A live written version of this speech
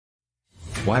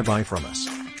Why buy from us?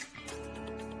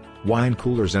 Wine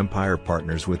Coolers Empire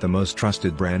partners with the most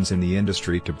trusted brands in the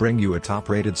industry to bring you a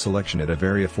top-rated selection at a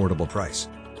very affordable price.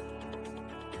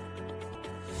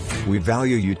 We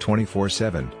value you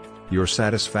 24/7. Your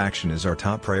satisfaction is our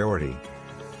top priority.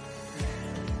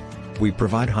 We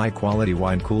provide high-quality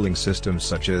wine cooling systems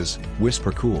such as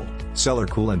Whisperkool,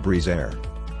 CellarCool and Breezaire.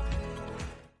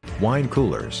 Wine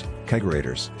coolers,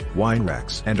 Kegerators, wine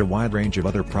racks and a wide range of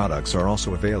other products are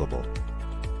also available.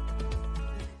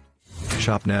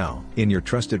 Shop now in your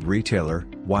trusted retailer,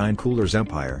 Wine Coolers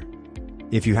Empire.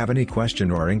 If you have any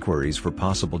question or inquiries for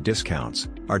possible discounts,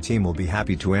 our team will be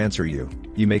happy to answer you.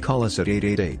 You may call us at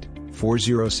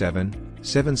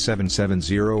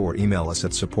 888-407-7770 or email us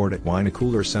at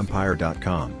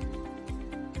support@winecoolersempire.com.